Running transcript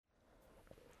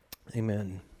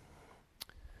Amen.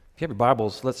 If you have your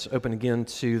Bibles, let's open again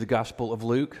to the Gospel of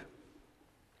Luke.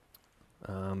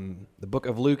 The book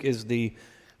of Luke is the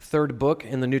third book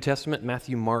in the New Testament: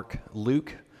 Matthew, Mark,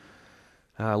 Luke.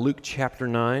 Luke chapter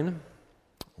 9.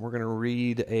 We're going to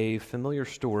read a familiar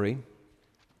story.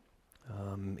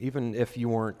 Even if you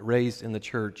weren't raised in the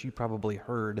church, you probably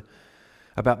heard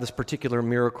about this particular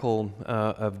miracle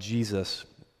of Jesus.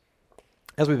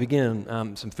 As we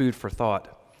begin, some food for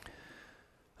thought.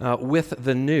 With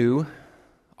the new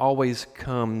always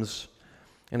comes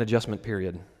an adjustment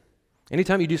period.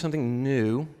 Anytime you do something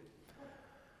new,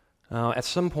 at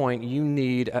some point you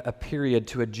need a period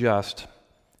to adjust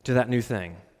to that new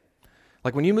thing.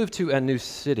 Like when you move to a new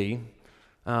city,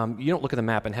 you don't look at the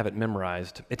map and have it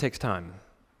memorized. It takes time.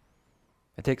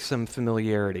 It takes some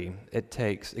familiarity. It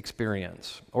takes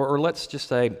experience. Or let's just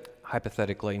say,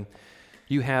 hypothetically,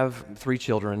 you have 3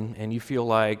 children and you feel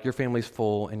like your family's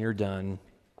full and you're done.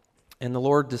 And the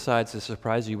Lord decides to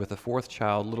surprise you with a 4th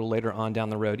child a little later on down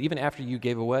the road, even after you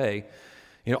gave away,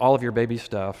 all of your baby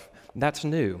stuff. That's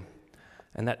new,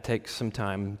 and that takes some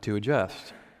time to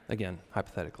adjust. Again,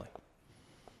 hypothetically.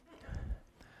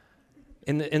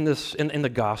 In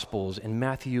the Gospels, in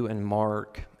Matthew and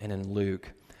Mark and in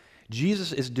Luke,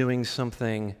 Jesus is doing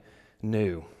something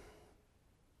new.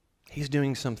 He's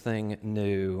doing something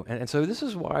new, and so this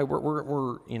is why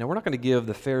we're not going to give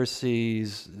the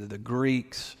Pharisees, the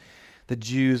Greeks, the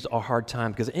Jews a hard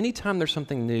time, because anytime there's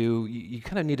something new, you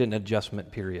kind of need an adjustment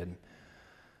period.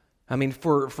 I mean,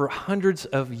 for hundreds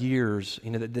of years,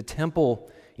 the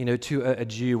temple, to a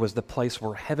Jew was the place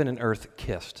where heaven and earth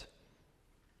kissed,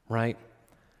 right?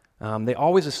 They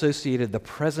always associated the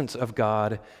presence of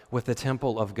God with the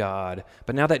temple of God.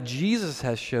 But now that Jesus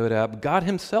has showed up, God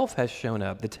himself has shown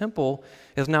up. The temple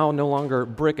is now no longer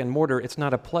brick and mortar. It's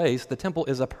not a place. The temple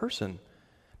is a person.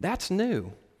 That's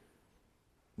new.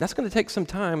 That's going to take some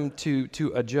time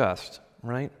to adjust,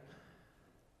 right?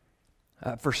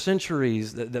 For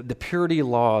centuries, the purity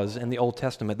laws in the Old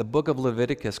Testament, the book of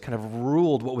Leviticus kind of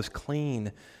ruled what was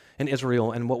clean in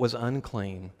Israel and what was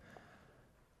unclean.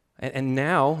 And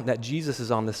now that Jesus is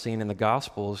on the scene in the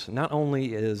Gospels, not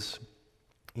only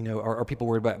are people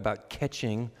worried about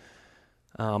catching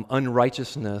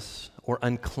unrighteousness or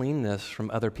uncleanness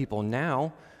from other people.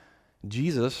 Now,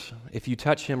 Jesus, if you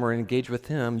touch him or engage with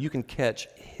him, you can catch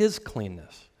his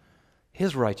cleanness,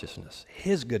 his righteousness,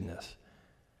 his goodness.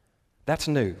 That's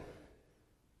new.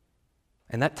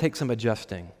 And that takes some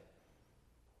adjusting.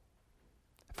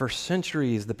 For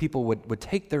centuries, the people would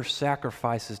take their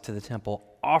sacrifices to the temple,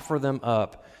 offer them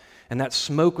up, and that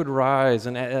smoke would rise,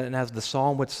 and as the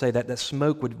psalm would say, that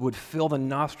smoke would fill the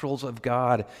nostrils of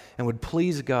God and would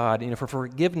please God. For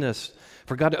forgiveness,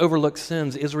 for God to overlook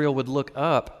sins, Israel would look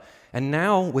up. And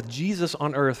now, with Jesus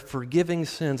on earth forgiving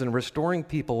sins and restoring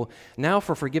people, now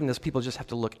for forgiveness, people just have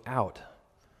to look out.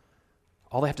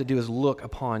 All they have to do is look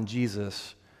upon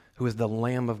Jesus, who is the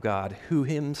Lamb of God, who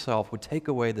himself would take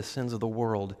away the sins of the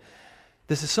world.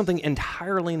 This is something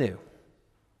entirely new.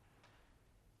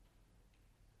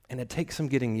 And it takes some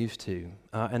getting used to.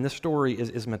 And this story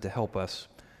is meant to help us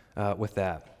with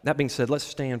that. That being said, let's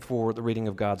stand for the reading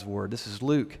of God's Word. This is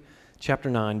Luke chapter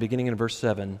 9, beginning in verse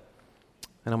 7.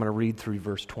 And I'm going to read through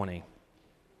verse 20.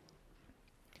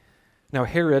 Now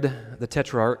Herod the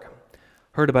Tetrarch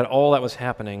heard about all that was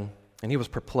happening, and he was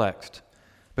perplexed,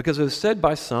 because it was said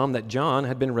by some that John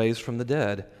had been raised from the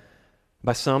dead,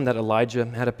 by some that Elijah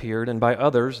had appeared, and by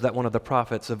others that one of the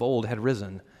prophets of old had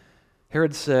risen.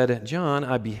 Herod said, "John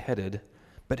I beheaded,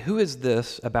 but who is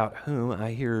this about whom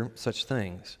I hear such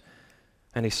things?"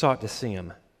 And he sought to see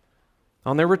him.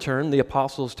 On their return, the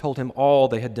apostles told him all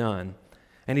they had done.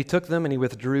 And he took them and he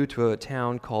withdrew to a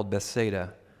town called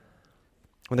Bethsaida.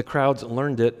 When the crowds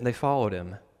learned it, they followed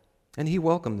him. And he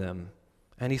welcomed them.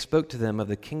 And he spoke to them of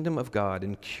the kingdom of God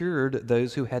and cured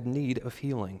those who had need of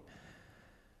healing.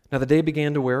 Now the day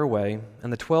began to wear away,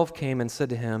 and the 12 came and said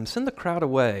to him, "Send the crowd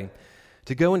away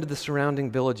to go into the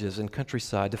surrounding villages and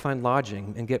countryside to find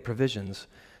lodging and get provisions,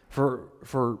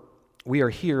 for we are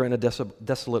here in a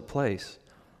desolate place."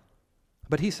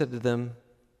 But he said to them,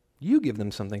 "You give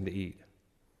them something to eat."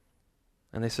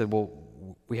 And they said, "Well,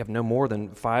 we have no more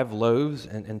than 5 loaves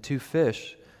and 2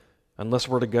 fish, unless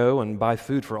we're to go and buy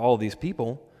food for all these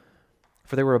people."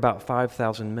 For there were about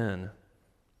 5,000 men.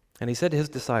 And he said to his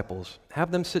disciples,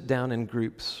 "Have them sit down in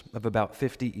groups of about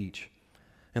 50 each."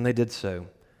 And they did so,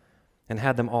 and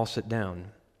had them all sit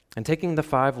down. And taking the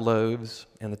 5 loaves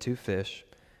and the 2 fish,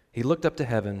 he looked up to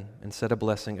heaven and said a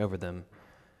blessing over them.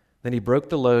 Then he broke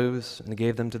the loaves and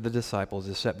gave them to the disciples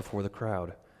as set before the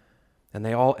crowd. And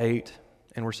they all ate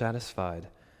and were satisfied.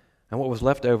 And what was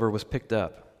left over was picked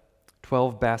up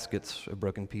 12 baskets of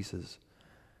broken pieces.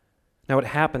 Now it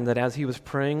happened that as he was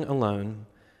praying alone,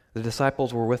 the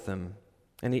disciples were with him,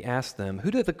 and he asked them, "Who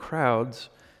do the crowds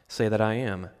say that I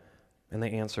am?" And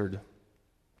they answered,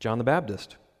 "John the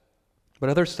Baptist. But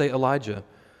others say Elijah,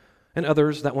 and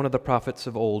others that one of the prophets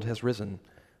of old has risen."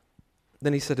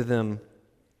 Then he said to them,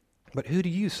 "But who do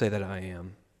you say that I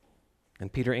am?"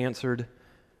 And Peter answered,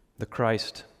 "The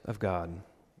Christ of God."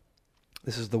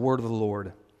 This is the word of the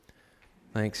Lord.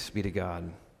 Thanks be to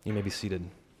God. You may be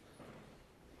seated.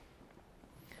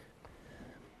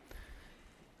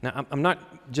 Now, I'm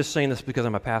not just saying this because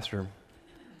I'm a pastor,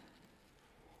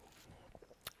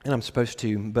 and I'm supposed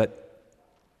to, but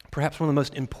perhaps one of the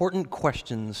most important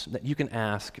questions that you can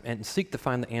ask and seek to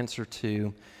find the answer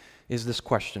to is this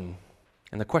question.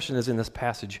 And the question is in this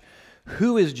passage: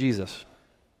 who is Jesus?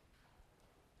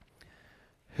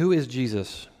 Who is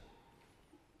Jesus?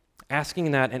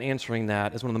 Asking that and answering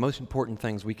that is one of the most important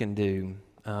things we can do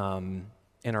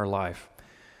in our life.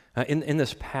 In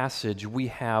this passage, we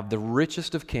have the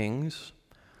richest of kings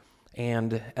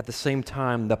and at the same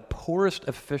time the poorest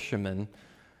of fishermen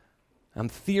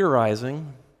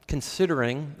theorizing,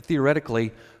 considering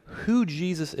theoretically who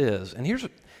Jesus is. And here's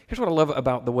what I love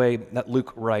about the way that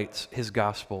Luke writes his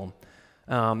gospel.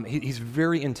 He's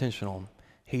very intentional.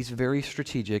 He's very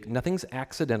strategic. Nothing's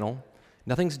accidental.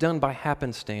 Nothing's done by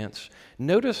happenstance.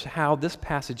 Notice how this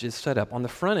passage is set up. On the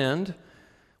front end,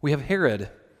 we have Herod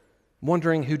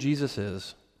wondering who Jesus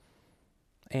is.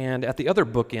 And at the other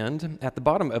bookend, at the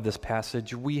bottom of this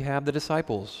passage, we have the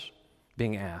disciples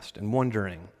being asked and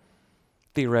wondering,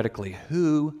 theoretically,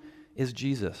 who is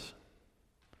Jesus?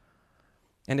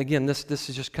 And again, this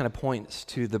is just kind of points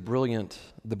to the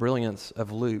brilliance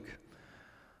of Luke.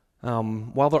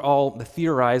 While they're all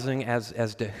theorizing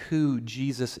as to who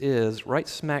Jesus is, right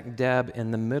smack dab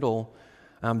in the middle,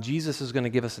 Jesus is going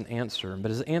to give us an answer. But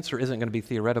his answer isn't going to be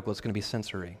theoretical, it's going to be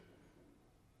sensory.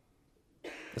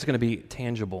 It's going to be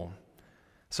tangible.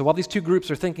 So while these two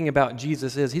groups are thinking about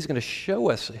Jesus he's going to show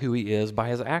us who he is by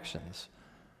his actions.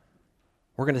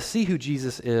 We're going to see who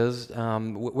Jesus is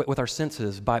with our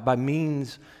senses, by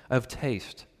means of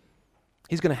taste.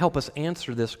 He's going to help us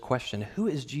answer this question: who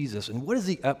is Jesus and what is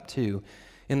he up to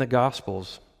in the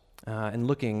Gospels? And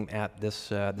looking at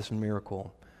this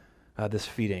miracle, this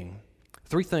feeding.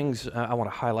 Three things I want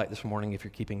to highlight this morning if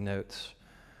you're keeping notes.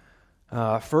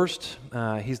 First,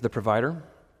 he's the provider.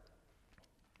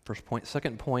 First point.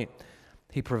 Second point,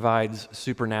 he provides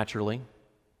supernaturally.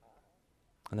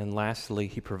 And then lastly,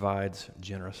 he provides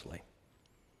generously.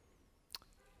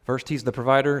 First, he's the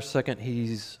provider. Second,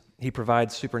 he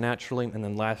provides supernaturally. And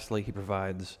then lastly, he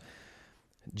provides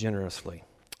generously.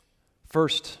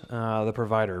 First, the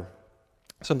provider.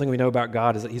 Something we know about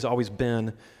God is that he's always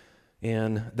been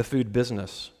in the food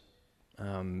business.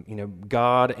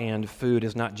 God and food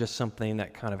is not just something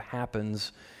that kind of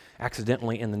happens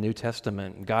accidentally in the New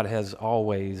Testament. God has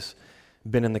always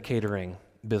been in the catering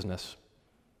business.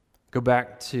 Go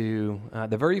back to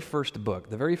the very first book,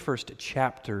 the very first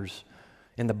chapters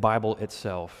in the Bible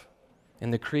itself. In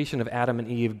the creation of Adam and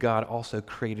Eve, God also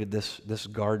created this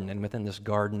garden, and within this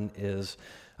garden is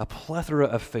a plethora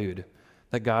of food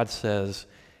that God says,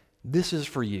 this is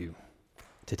for you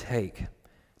to take,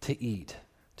 to eat,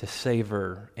 to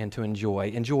savor, and to enjoy.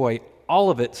 Enjoy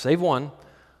all of it, save one.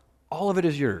 All of it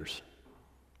is yours.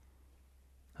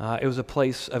 It was a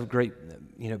place of great,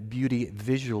 beauty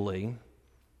visually,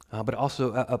 but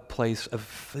also a place of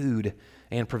food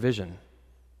and provision.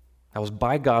 That was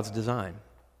by God's design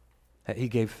that he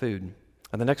gave food.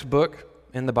 And the next book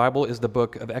in the Bible is the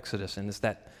book of Exodus, and it's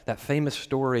that famous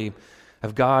story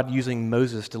of God using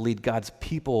Moses to lead God's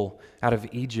people out of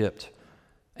Egypt.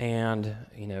 And,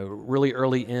 really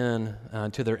early in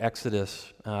to their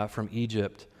exodus from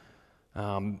Egypt,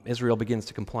 Israel begins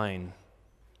to complain.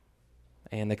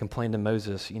 And they complain to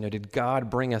Moses, did God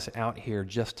bring us out here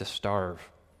just to starve?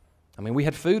 I mean, we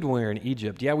had food when we were in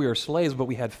Egypt. Yeah, we were slaves, but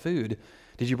we had food.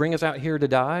 Did you bring us out here to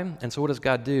die? And so what does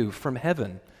God do? From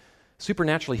heaven,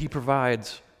 supernaturally, he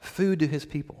provides food to his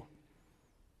people.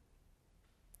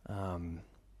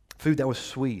 Food that was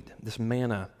sweet, this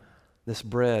manna, this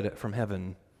bread from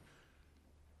heaven.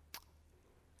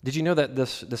 Did you know that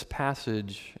this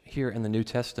passage here in the New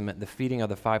Testament, the feeding of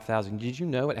the 5,000, did you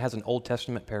know it has an Old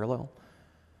Testament parallel?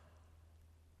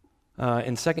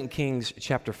 In 2 Kings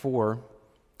chapter 4,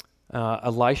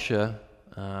 Elisha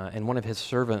and one of his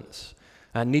servants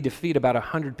need to feed about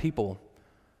 100 people.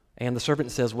 And the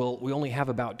servant says, well, we only have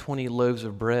about 20 loaves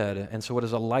of bread. And so what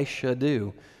does Elisha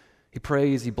do? He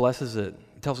prays, he blesses it.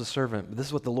 He tells the servant, this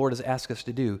is what the Lord has asked us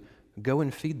to do. Go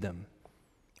and feed them.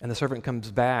 And the servant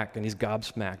comes back, and he's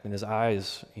gobsmacked, and his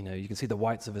eyes, you can see the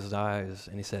whites of his eyes.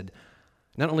 And he said,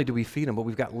 not only do we feed him, but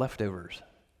we've got leftovers.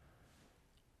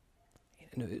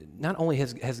 Not only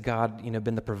has God,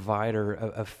 been the provider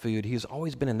of food, he's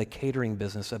always been in the catering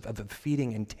business of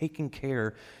feeding and taking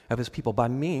care of his people by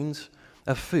means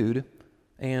of food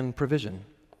and provision.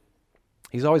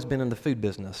 He's always been in the food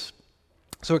business.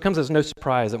 So it comes as no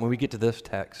surprise that when we get to this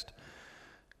text,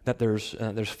 that there's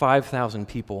 5,000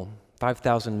 people,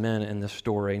 5,000 men in this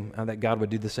story, that God would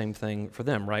do the same thing for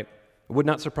them, right? It would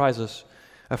not surprise us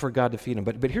for God to feed them.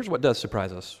 But here's what does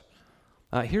surprise us.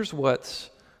 Here's what's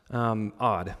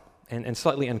odd and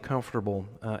slightly uncomfortable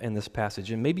in this passage,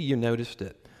 and maybe you noticed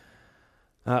it.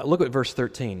 Look at verse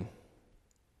 13,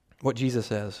 what Jesus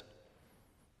says.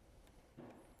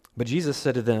 But Jesus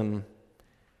said to them,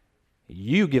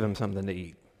 you give him something to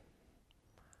eat.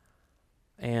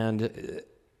 And,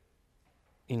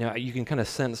 you can kind of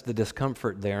sense the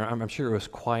discomfort there. I'm sure it was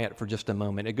quiet for just a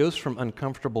moment. It goes from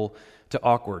uncomfortable to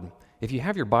awkward. If you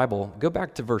have your Bible, go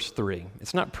back to verse 3.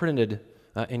 It's not printed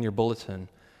in your bulletin,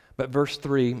 but verse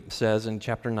 3 says in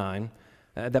chapter 9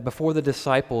 that before the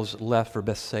disciples left for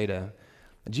Bethsaida,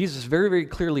 Jesus very, very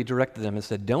clearly directed them and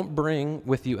said, don't bring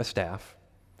with you a staff.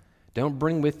 Don't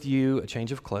bring with you a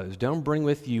change of clothes. Don't bring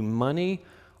with you money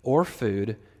or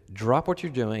food. Drop what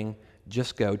you're doing.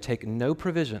 Just go. Take no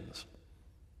provisions.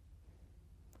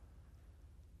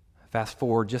 Fast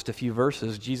forward just a few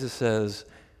verses, Jesus says,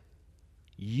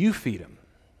 you feed them.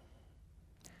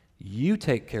 You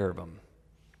take care of them.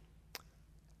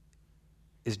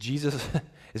 Is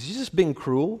Jesus being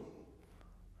cruel?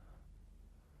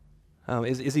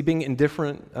 Is he being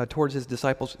indifferent towards his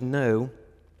disciples? No.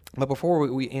 But before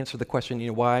we answer the question,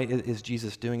 why is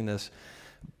Jesus doing this,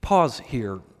 pause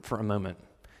here for a moment.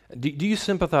 Do you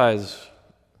sympathize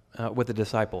with the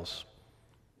disciples?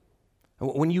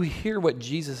 When you hear what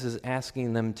Jesus is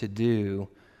asking them to do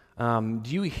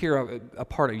you hear a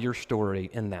part of your story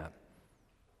in that?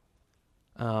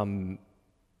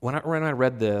 When I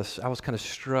read this, I was kind of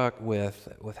struck with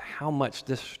how much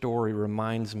this story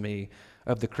reminds me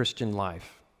of the Christian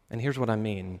life. And here's what I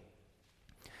mean.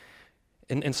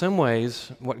 In some ways,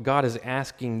 what God is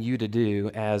asking you to do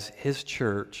as his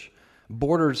church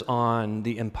borders on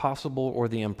the impossible or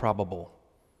the improbable.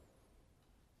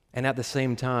 And at the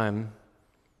same time,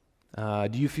 do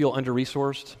you feel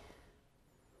under-resourced?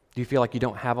 Do you feel like you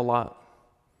don't have a lot?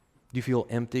 Do you feel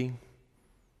empty?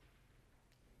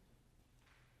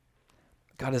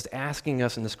 God is asking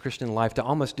us in this Christian life to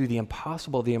almost do the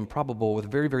impossible, the improbable with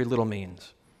very, very little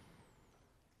means.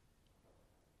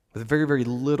 With very, very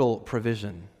little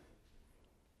provision.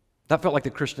 That felt like the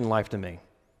Christian life to me.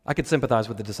 I could sympathize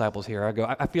with the disciples here.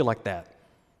 I feel like that.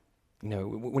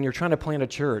 When you're trying to plant a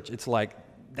church, it's like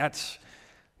that's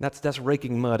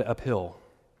raking mud uphill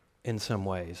in some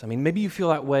ways. I mean, maybe you feel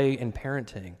that way in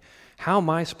parenting. How am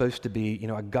I supposed to be,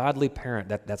 a godly parent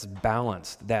that's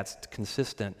balanced, that's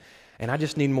consistent, and I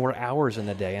just need more hours in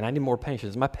the day, and I need more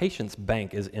patience. My patience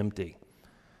bank is empty.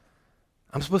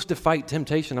 I'm supposed to fight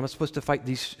temptation. I'm supposed to fight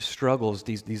these struggles,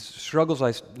 these struggles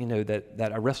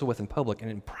that I wrestle with in public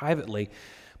and privately,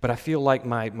 but I feel like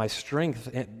my strength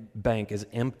bank is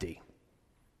empty.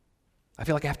 I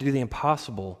feel like I have to do the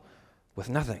impossible with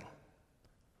nothing.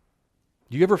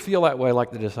 Do you ever feel that way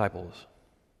like the disciples?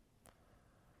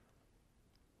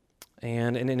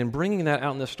 And in bringing that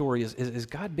out in this story, is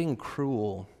God being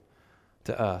cruel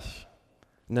to us?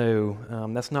 No,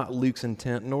 that's not Luke's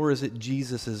intent, nor is it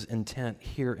Jesus' intent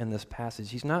here in this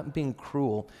passage. He's not being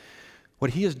cruel.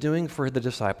 What he is doing for the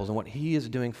disciples and what he is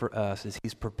doing for us is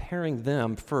he's preparing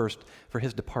them first for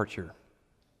his departure.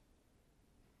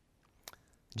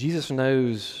 Jesus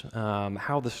knows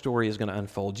how the story is going to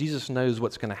unfold. Jesus knows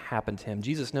what's going to happen to him.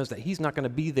 Jesus knows that he's not going to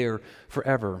be there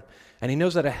forever. And he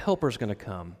knows that a helper is going to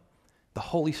come, the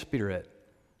Holy Spirit.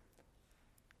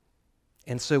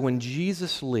 And so when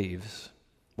Jesus leaves,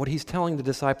 what he's telling the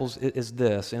disciples is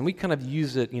this, and we kind of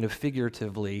use it,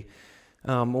 figuratively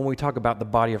when we talk about the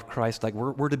body of Christ, like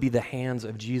we're to be the hands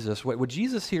of Jesus. What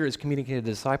Jesus here is communicating to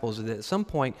the disciples is that at some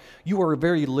point you are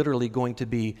very literally going to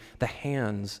be the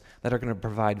hands that are going to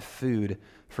provide food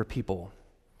for people.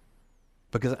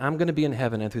 Because I'm going to be in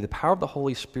heaven, and through the power of the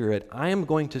Holy Spirit, I am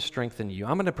going to strengthen you.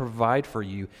 I'm going to provide for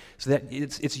you so that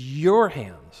it's your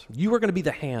hands. You are going to be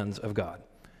the hands of God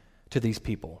to these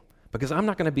people, because I'm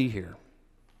not going to be here.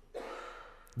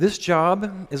 This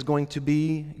job is going to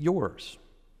be yours.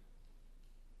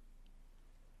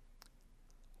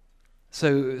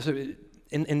 So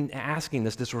in asking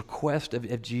this request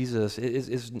of Jesus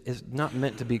is not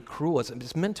meant to be cruel.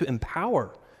 It's meant to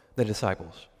empower the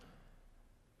disciples.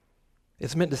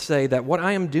 It's meant to say that what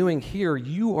I am doing here,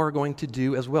 you are going to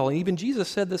do as well. And even Jesus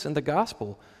said this in the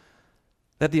gospel,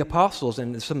 that the apostles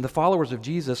and some of the followers of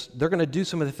Jesus, they're going to do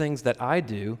some of the things that I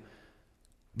do,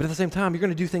 but at the same time, you're going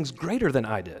to do things greater than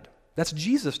I did. That's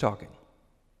Jesus talking.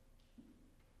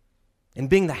 And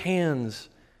being the hands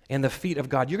and the feet of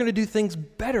God, you're going to do things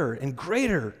better and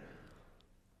greater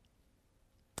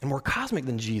and more cosmic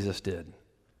than Jesus did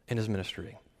in his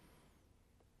ministry.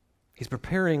 He's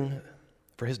preparing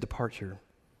for his departure.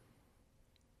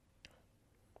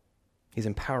 He's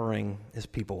empowering his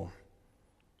people.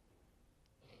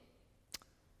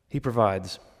 He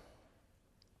provides,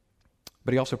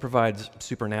 but he also provides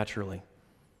supernaturally.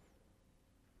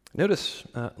 Notice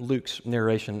Luke's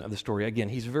narration of the story. Again,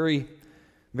 he's very,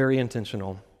 very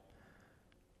intentional.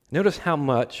 Notice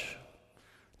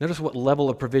what level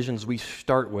of provisions we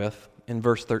start with in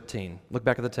verse 13. Look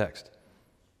back at the text.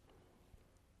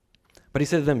 But he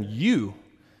said to them, you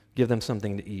give them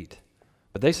something to eat.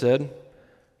 But they said,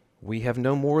 we have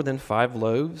no more than 5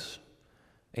 loaves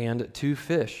and 2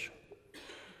 fish.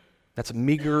 That's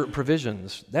meager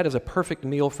provisions. That is a perfect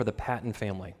meal for the Patton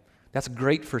family. That's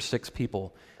great for 6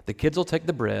 people. The kids will take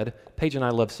the bread. Paige and I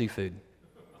love seafood.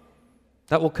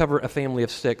 That will cover a family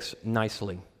of 6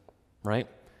 nicely, right?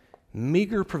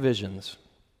 Meager provisions.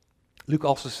 Luke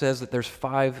also says that there's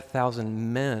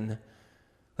 5,000 men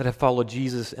that have followed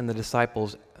Jesus and the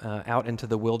disciples out into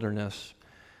the wilderness.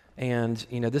 And,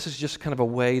 this is just kind of a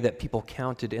way that people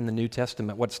counted in the New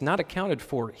Testament. What's not accounted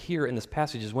for here in this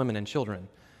passage is women and children.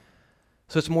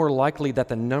 So it's more likely that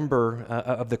the number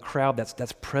of the crowd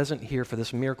that's present here for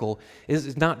this miracle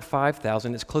is not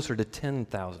 5,000, it's closer to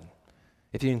 10,000,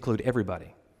 if you include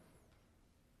everybody.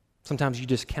 Sometimes you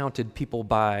just counted people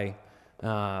by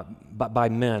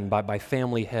men, by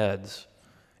family heads.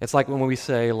 It's like when we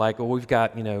say, we've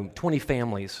got, 20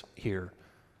 families here.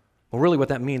 Well, really what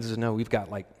that means is, no, we've got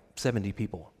 70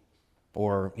 people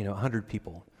or, 100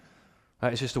 people.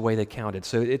 It's just the way they counted.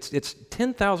 So it's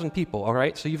 10,000 people, all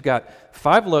right? So you've got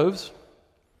 5 loaves,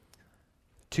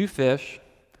 2 fish,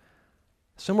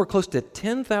 somewhere close to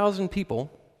 10,000 people.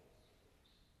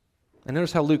 And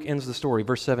notice how Luke ends the story,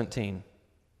 verse 17.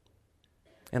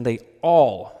 And they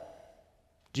all,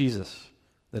 Jesus,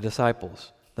 the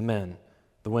disciples, the men,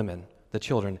 the women, the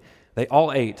children, they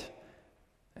all ate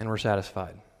and were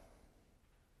satisfied.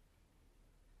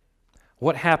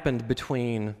 What happened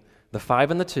between the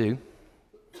 5 and the 2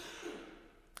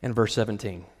 and verse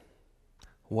 17?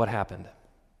 What happened?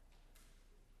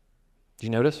 Did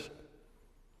you notice?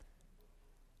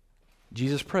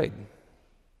 Jesus prayed.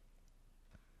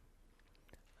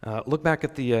 Look back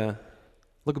at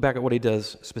what he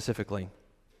does specifically.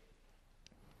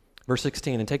 Verse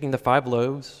 16, and taking the 5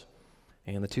 loaves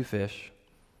and the 2 fish,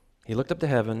 he looked up to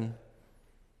heaven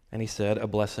and he said a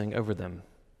blessing over them.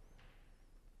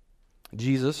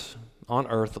 Jesus on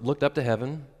earth looked up to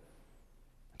heaven,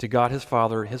 to God his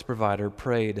Father, his provider,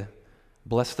 prayed,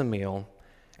 blessed the meal,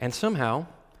 and somehow,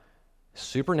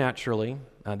 supernaturally,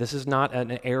 this is not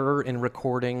an error in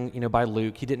recording, by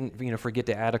Luke. He didn't, forget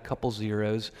to add a couple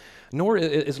zeros, nor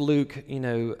is Luke,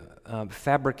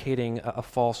 fabricating a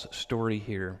false story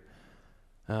here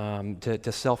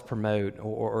to self-promote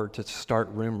or to start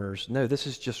rumors. No, this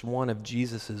is just one of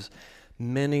Jesus's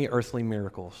many earthly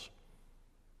miracles.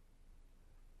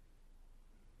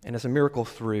 And it's a miracle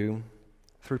through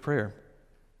prayer.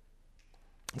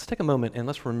 Let's take a moment and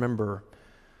let's remember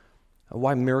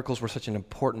why miracles were such an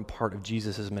important part of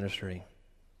Jesus' ministry.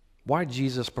 Why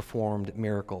Jesus performed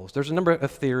miracles. There's a number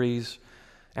of theories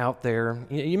out there.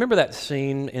 You remember that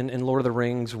scene in Lord of the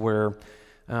Rings where,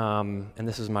 and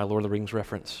this is my Lord of the Rings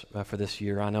reference for this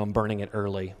year. I know I'm burning it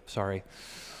early. Sorry.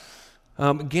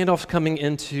 Gandalf's coming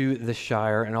into the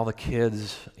Shire and all the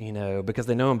kids, because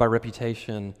they know him by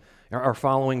reputation, are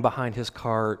following behind his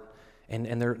cart,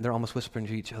 and they're almost whispering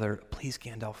to each other, please,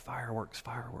 Gandalf, fireworks,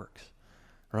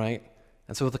 right?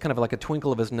 And so with kind of like a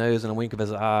twinkle of his nose and a wink of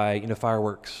his eye,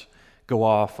 fireworks go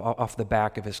off the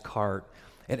back of his cart.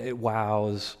 It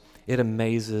wows, it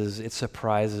amazes, it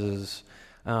surprises,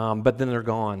 but then they're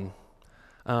gone.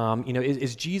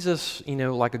 Is Jesus,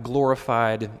 like a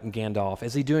glorified Gandalf?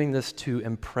 Is he doing this to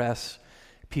impress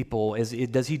people?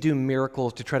 Does he do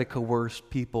miracles to try to coerce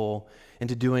people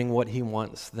into doing what he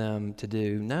wants them to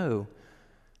do? No,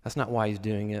 that's not why he's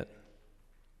doing it.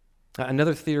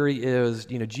 Another theory is,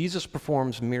 Jesus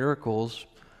performs miracles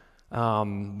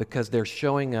because they're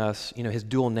showing us, his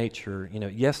dual nature.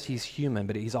 Yes, he's human,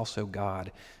 but he's also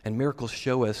God. And miracles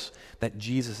show us that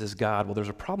Jesus is God. Well, there's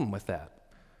a problem with that.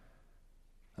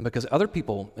 Because other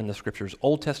people in the Scriptures,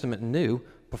 Old Testament and New,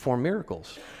 perform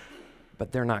miracles,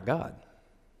 but they're not God.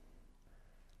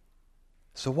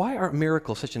 So why are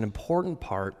miracles such an important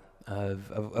part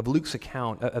of Luke's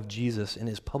account of Jesus in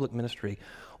his public ministry?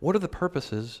 What are the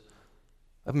purposes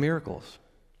of miracles?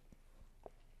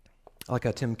 Like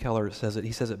how Tim Keller says it,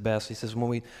 he says it best. He says,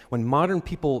 when modern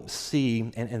people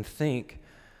see and think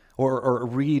or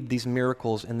read these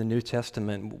miracles in the New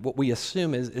Testament, what we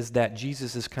assume is that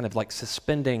Jesus is kind of like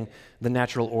suspending the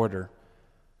natural order.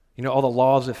 You know, all the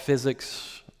laws of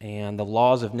physics and the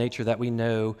laws of nature that we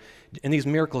know. In these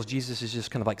miracles, Jesus is just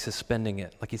kind of like suspending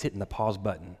it, like he's hitting the pause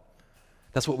button.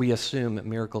 That's what we assume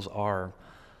miracles are.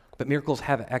 But miracles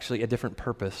have actually a different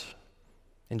purpose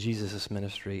in Jesus'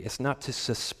 ministry. It's not to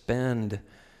suspend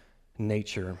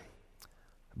nature,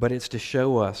 but it's to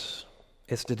show us,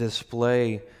 it's to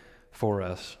display for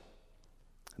us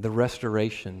the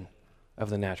restoration of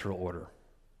the natural order.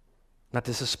 Not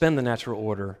to suspend the natural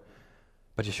order,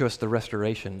 but to show us the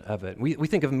restoration of it. We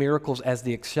think of miracles as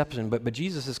the exception, but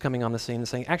Jesus is coming on the scene and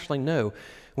saying, actually, no.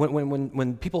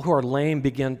 When people who are lame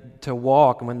begin to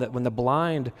walk, and when the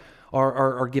blind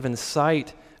are given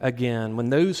sight again, when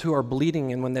those who are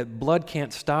bleeding and when the blood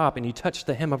can't stop and you touch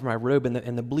the hem of my robe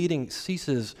and the bleeding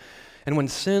ceases, and when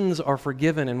sins are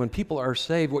forgiven and when people are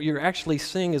saved, what you're actually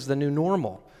seeing is the new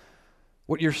normal.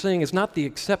 What you're seeing is not the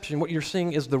exception, what you're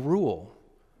seeing is the rule.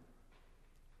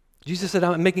 Jesus said,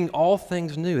 I'm making all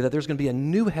things new, that there's going to be a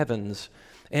new heavens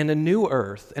and a new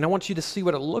earth, and I want you to see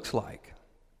what it looks like.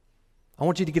 I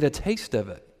want you to get a taste of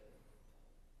it.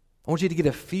 I want you to get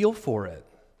a feel for it.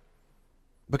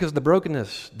 Because the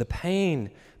brokenness, the pain,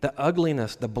 the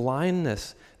ugliness, the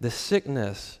blindness, the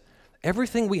sickness,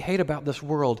 everything we hate about this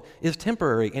world is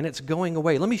temporary and it's going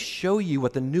away. Let me show you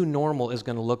what the new normal is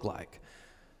going to look like.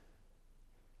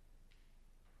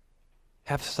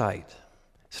 Have sight.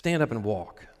 Stand up and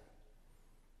walk.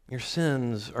 Your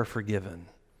sins are forgiven.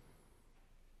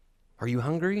 Are you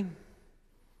hungry?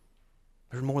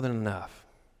 There's more than enough.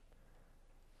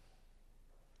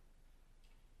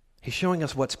 He's showing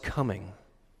us what's coming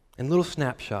in little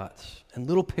snapshots and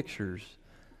little pictures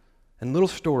and little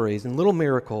stories and little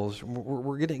miracles.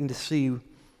 We're getting to see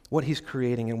what he's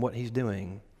creating and what he's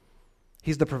doing.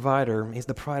 He's the provider. He's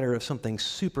the provider of something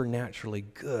supernaturally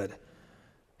good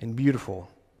and beautiful.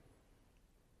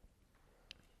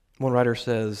 One writer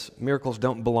says, miracles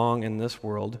don't belong in this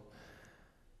world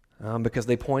because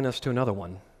they point us to another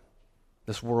one,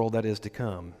 this world that is to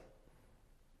come.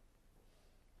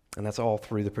 And that's all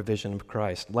through the provision of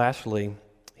Christ. Lastly,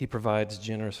 he provides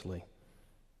generously.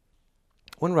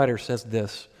 One writer says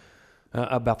this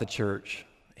about the church.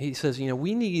 He says,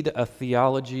 we need a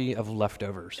theology of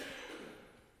leftovers.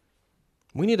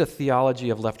 We need a theology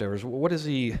of leftovers. What does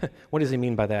he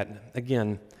mean by that?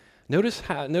 Again,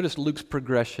 notice Luke's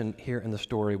progression here in the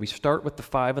story. We start with the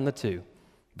 5 and the 2,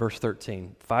 verse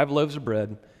 13. 5 loaves of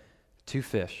bread, 2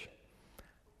 fish.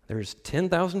 There's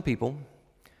 10,000 people.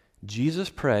 Jesus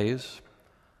prays,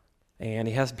 and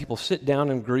he has people sit down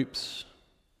in groups,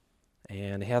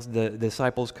 and he has the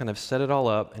disciples kind of set it all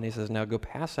up, and he says, now go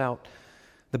pass out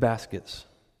the baskets.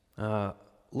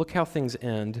 Look how things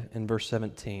end in verse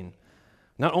 17.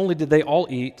 Not only did they all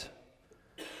eat,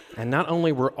 and not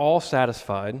only were all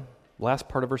satisfied, last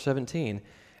part of verse 17,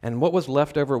 and what was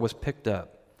left over was picked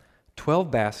up,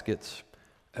 12 baskets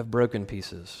of broken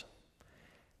pieces.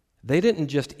 They didn't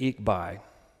just eke by.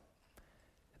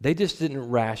 They just didn't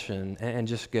ration and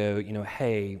just go,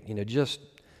 hey,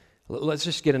 let's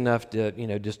just get enough to,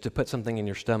 just to put something in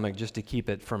your stomach just to keep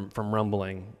it from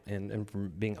rumbling and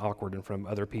from being awkward and from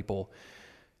other people.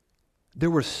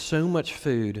 There was so much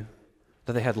food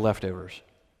that they had leftovers.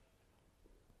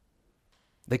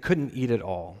 They couldn't eat it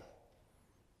all.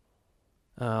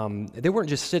 They weren't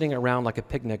just sitting around like a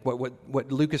picnic.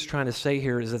 What Luke is trying to say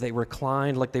here is that they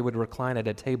reclined like they would recline at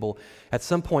a table. At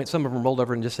some point, some of them rolled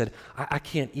over and just said, I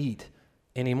can't eat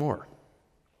anymore.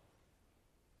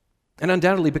 And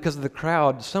undoubtedly, because of the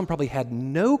crowd, some probably had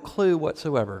no clue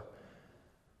whatsoever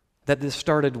that this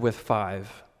started with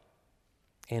 5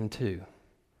 and 2.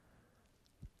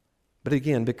 But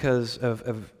again, because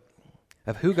of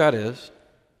who God is,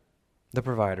 the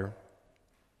provider,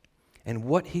 and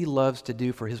what he loves to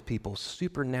do for his people,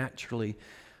 supernaturally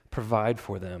provide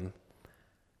for them.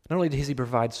 Not only does he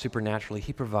provide supernaturally,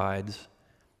 he provides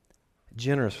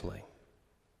generously.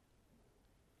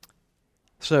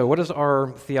 So, what is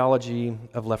our theology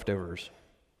of leftovers?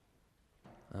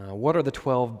 What are the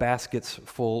 12 baskets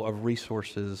full of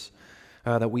resources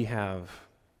that we have,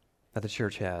 that the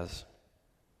church has?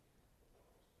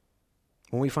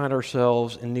 When we find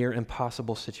ourselves in near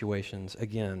impossible situations,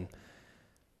 again,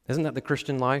 isn't that the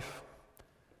Christian life?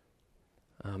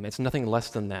 It's nothing less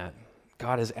than that.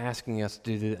 God is asking us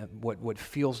to do what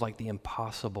feels like the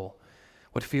impossible.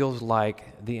 what feels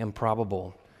like the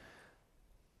improbable.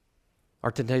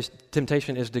 Our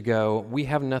temptation is to go, we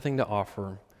have nothing to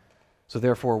offer, so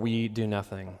therefore we do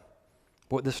nothing.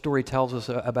 What this story tells us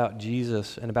about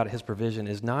Jesus and about his provision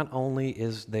is not only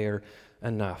is there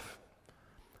enough,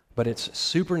 but it's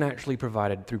supernaturally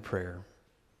provided through prayer.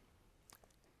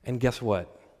 And guess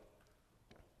what?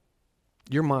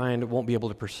 Your mind won't be able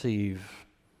to perceive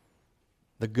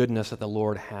the goodness that the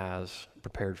Lord has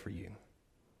prepared for you.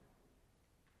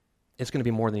 It's going to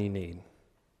be more than you need.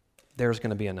 There's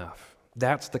going to be enough.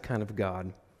 That's the kind of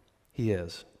God he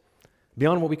is.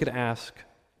 Beyond what we could ask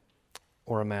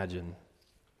or imagine.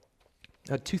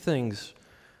 Two things,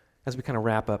 as we kind of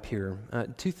wrap up here,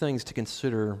 two things to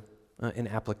consider in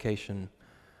application.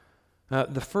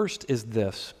 The first is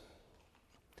this.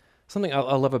 Something I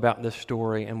love about this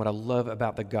story and what I love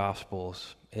about the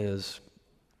Gospels is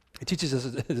it teaches us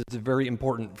it's a very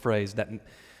important phrase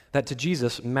that to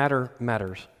Jesus, matter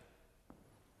matters.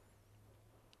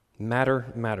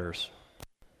 Matter matters.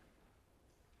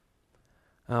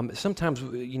 Sometimes,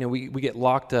 we get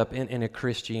locked up in a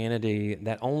Christianity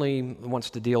that only wants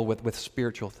to deal with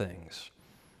spiritual things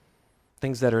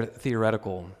that are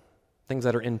theoretical, things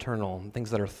that are internal,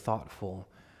 things that are thoughtful.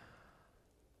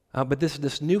 But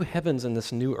this new heavens and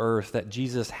this new earth that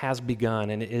Jesus has begun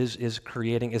and is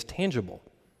creating is tangible.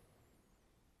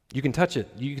 You can touch it.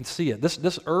 You can see it.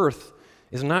 This earth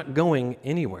is not going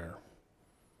anywhere.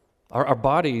 Our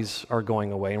bodies are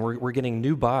going away, and we're getting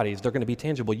new bodies. They're going to be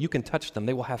tangible. You can touch them.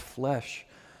 They will have flesh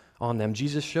on them.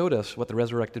 Jesus showed us what the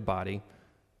resurrected body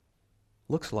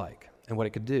looks like and what it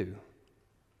could do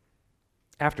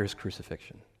after his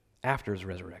crucifixion, after his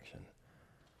resurrection.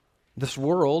 This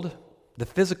world, the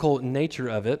physical nature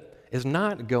of it, is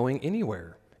not going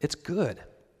anywhere. It's good.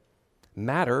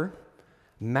 Matter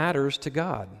matters to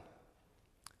God.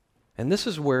 And this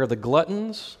is where the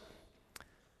gluttons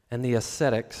and the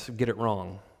ascetics get it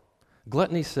wrong.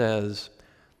 Gluttony says,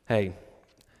 hey,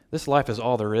 this life is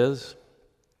all there is.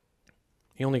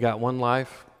 You only got one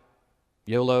life.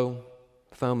 YOLO,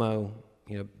 FOMO,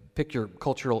 pick your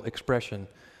cultural expression,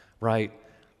 right?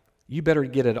 You better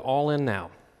get it all in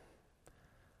now,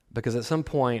 because at some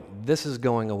point, this is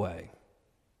going away.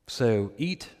 So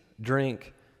eat,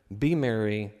 drink, be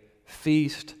merry,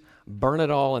 feast, burn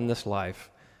it all in this life,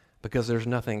 because there's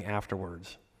nothing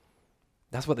afterwards.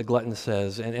 That's what the glutton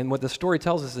says. And what the story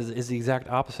tells us is the exact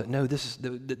opposite. No, this is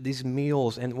these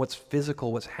meals and what's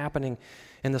physical, what's happening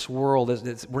in this world,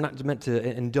 we're not meant to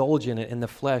indulge in it in the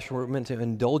flesh. We're meant to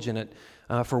indulge in it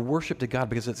for worship to God,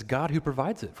 because it's God who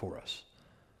provides it for us.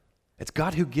 It's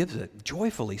God who gives it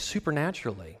joyfully,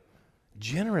 supernaturally,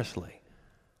 generously.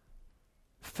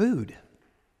 Food.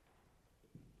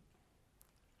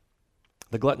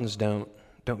 The gluttons don't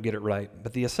get it right,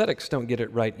 but the ascetics don't get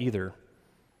it right either.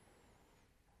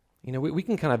 We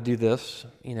can kind of do this.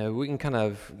 We can kind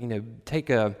of,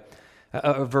 take a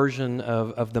version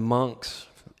of the monks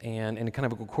and kind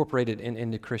of incorporate it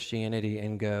into Christianity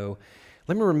and go,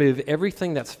 let me remove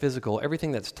everything that's physical,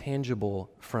 everything that's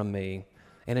tangible from me,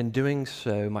 and in doing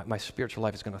so, my spiritual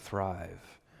life is going to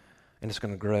thrive, and it's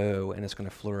going to grow, and it's going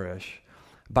to flourish.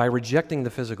 By rejecting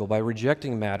the physical, by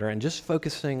rejecting matter, and just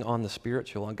focusing on the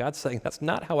spiritual. And God's saying, that's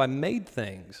not how I made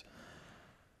things.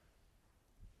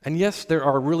 And yes, there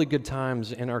are really good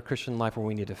times in our Christian life where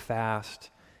we need to fast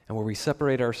and where we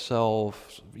separate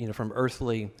ourselves, from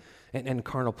earthly and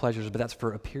carnal pleasures, but that's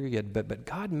for a period. But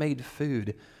God made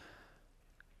food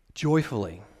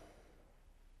joyfully,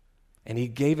 and he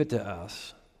gave it to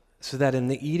us so that in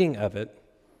the eating of it,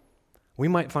 we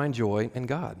might find joy in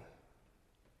God.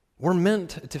 We're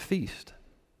meant to feast.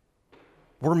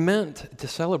 We're meant to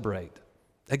celebrate.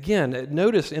 Again,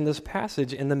 notice in this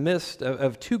passage, in the midst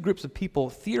of two groups of people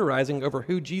theorizing over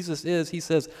who Jesus is, he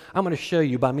says, I'm going to show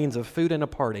you by means of food and a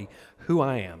party who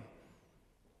I am.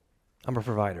 I'm a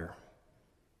provider.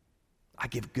 I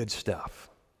give good stuff.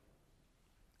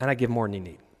 And I give more than you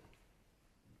need.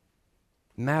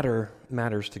 Matter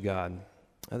matters to God.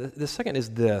 The second is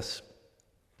this.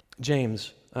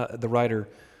 James, the writer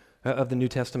of the New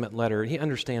Testament letter, he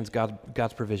understands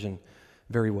God's provision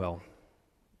very well.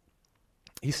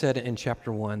 He said in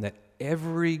chapter 1 that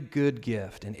every good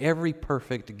gift and every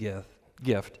perfect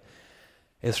gift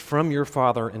is from your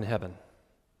Father in heaven.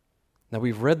 Now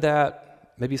we've read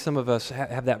that, maybe some of us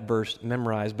have that verse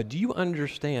memorized, but do you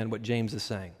understand what James is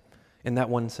saying in that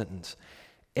one sentence?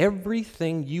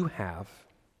 Everything you have,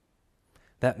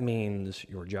 that means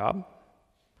your job,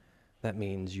 that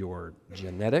means your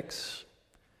genetics,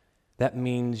 that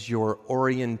means your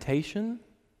orientation.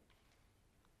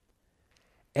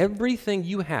 Everything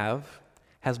you have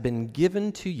has been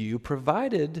given to you,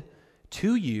 provided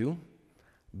to you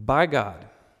by God.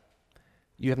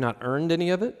 You have not earned any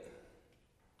of it.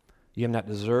 You have not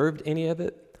deserved any of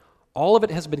it. All of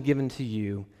it has been given to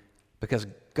you because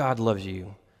God loves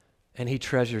you and He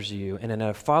treasures you. And in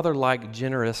a father-like,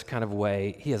 generous kind of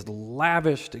way, He has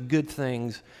lavished good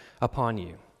things upon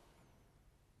you.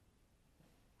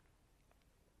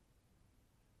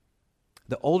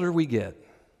 The older we get,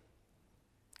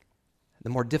 the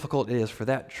more difficult it is for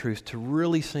that truth to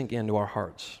really sink into our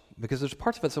hearts. Because there's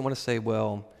parts of us that want to say,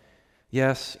 well,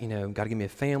 yes, God give me a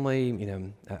family,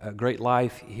 a great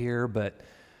life here, but,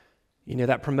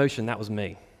 that promotion, that was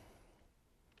me.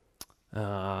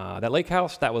 That lake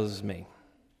house, that was me.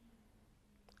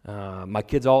 My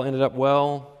kids all ended up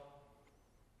well.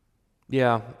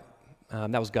 Yeah,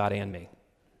 that was God and me.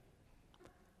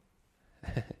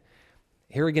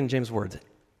 Here again, James' words.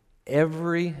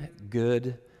 Every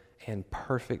good and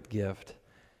perfect gift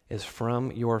is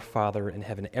from your Father in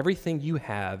heaven. Everything you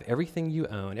have, everything you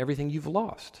own, everything you've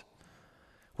lost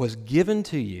was given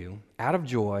to you out of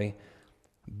joy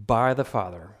by the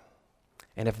Father.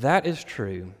 And if that is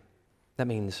true, that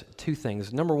means two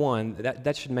things. Number one,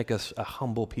 that should make us a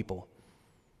humble people.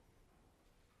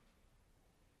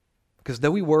 Because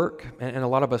though we work, and a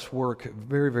lot of us work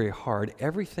very, very hard,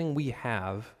 everything we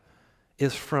have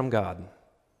is from God.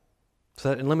 So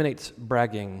that eliminates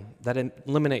bragging, that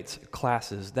eliminates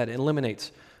classes, that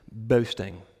eliminates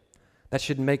boasting. That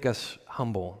should make us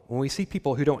humble. When we see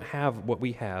people who don't have what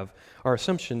we have, our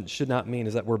assumption should not mean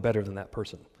is that we're better than that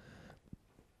person.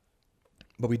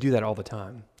 But we do that all the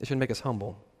time. It should make us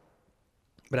humble.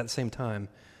 But at the same time,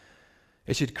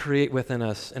 it should create within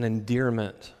us an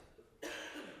endearment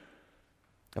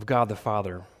of God the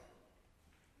Father.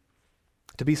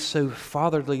 To be so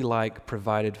fatherly-like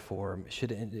provided for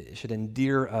should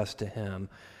endear us to Him.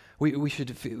 We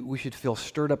should feel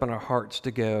stirred up in our hearts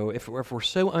to go, if we're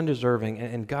so undeserving,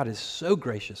 and God is so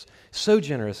gracious, so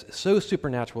generous, so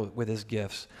supernatural with His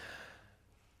gifts.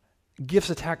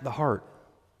 Gifts attack the heart.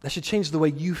 That should change the way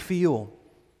you feel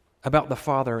about the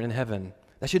Father in heaven.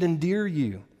 That should endear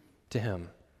you to Him.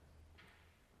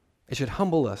 It should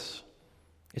humble us.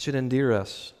 It should endear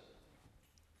us.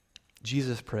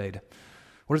 Jesus prayed.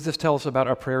 What does this tell us about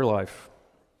our prayer life?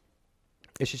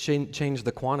 It should change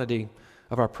the quantity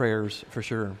of our prayers for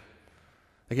sure.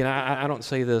 Again, I don't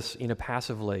say this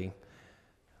passively.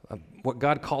 What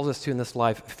God calls us to in this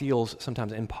life feels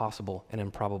sometimes impossible and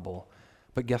improbable.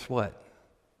 But guess what?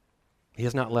 He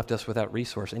has not left us without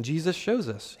resource. And Jesus shows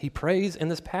us. He prays in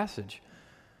this passage.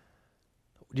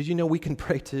 Did you know we can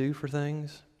pray too for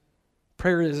things?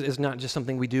 Prayer is not just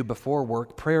something we do before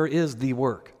work. Prayer is the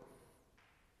work.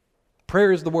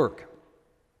 Prayer is the work.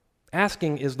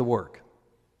 Asking is the work.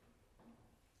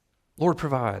 Lord,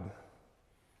 provide.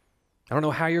 I don't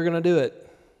know how you're going to do it,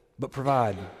 but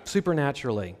provide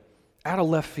supernaturally, out of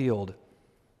left field,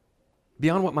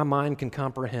 beyond what my mind can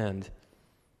comprehend.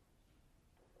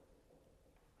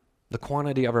 The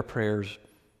quantity of our prayers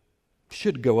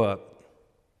should go up,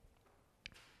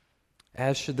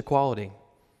 as should the quality.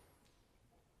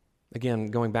 Again,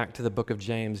 going back to the book of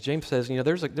James, James says,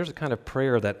 there's a kind of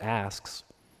prayer that asks.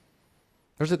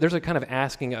 There's a kind of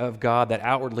asking of God that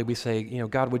outwardly we say,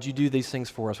 God, would you do these things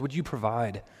for us? Would you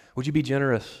provide? Would you be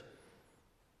generous?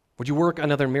 Would you work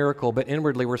another miracle? But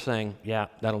inwardly we're saying, yeah,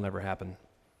 that'll never happen.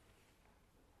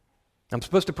 I'm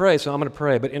supposed to pray, so I'm going to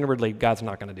pray, but inwardly God's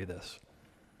not going to do this.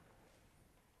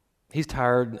 He's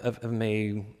tired of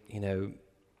me,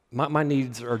 my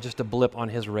needs are just a blip on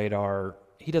His radar.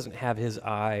 He doesn't have His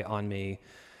eye on me.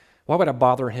 Why would I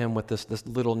bother Him with this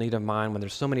little need of mine when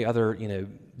there's so many other,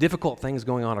 difficult things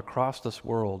going on across this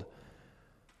world?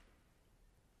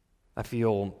 I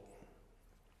feel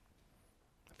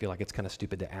like it's kind of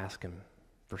stupid to ask Him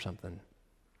for something.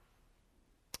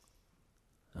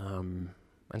 And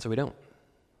so we don't.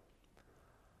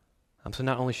 So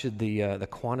not only should the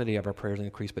quantity of our prayers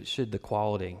increase, but should the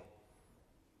quality.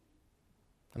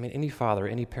 I mean, any father,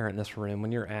 any parent in this room,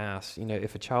 when you're asked,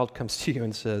 if a child comes to you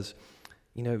and says,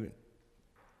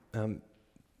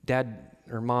 Dad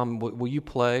or Mom, will you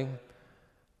play?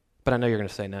 But I know you're going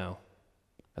to say no.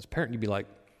 As a parent, you'd be like,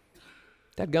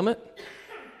 Dadgummit,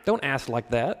 don't ask like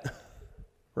that,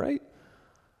 right?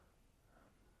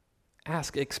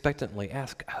 Ask expectantly,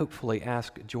 ask hopefully,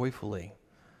 ask joyfully.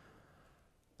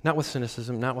 Not with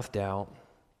cynicism, not with doubt.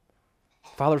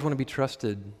 Fathers want to be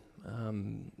trusted.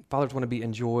 Fathers want to be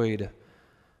enjoyed.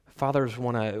 Fathers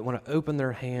want to open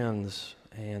their hands,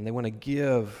 and they want to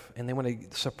give, and they want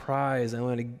to surprise, and they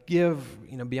want to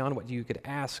give, beyond what you could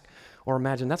ask or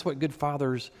imagine. That's what good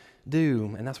fathers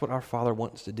do, and that's what our Father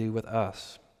wants to do with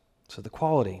us. So the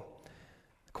quality,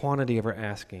 the quantity of our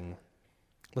asking,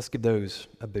 let's give those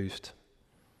a boost.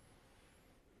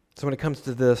 So when it comes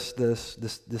to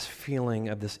this feeling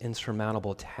of this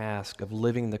insurmountable task of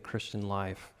living the Christian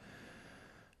life,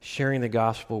 sharing the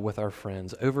gospel with our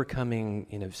friends, overcoming,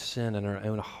 sin in our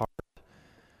own heart,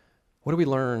 what do we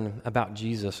learn about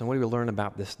Jesus, and what do we learn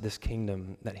about this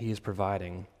kingdom that he is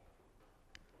providing?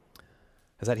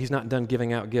 Is that he's not done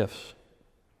giving out gifts.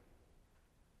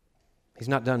 He's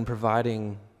not done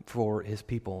providing for his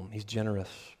people. He's generous.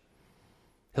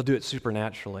 He'll do it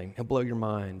supernaturally. He'll blow your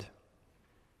mind.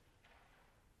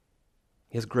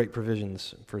 He has great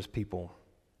provisions for his people.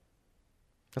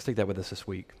 Let's take that with us this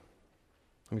week.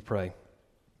 Let me pray.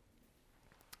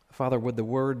 Father, would the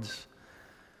words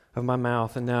of my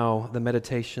mouth and now the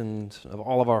meditations of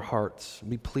all of our hearts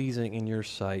be pleasing in your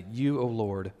sight, you, O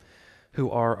Lord,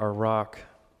 who are our rock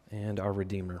and our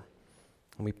Redeemer.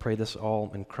 And we pray this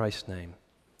all in Christ's name.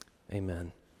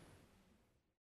 Amen.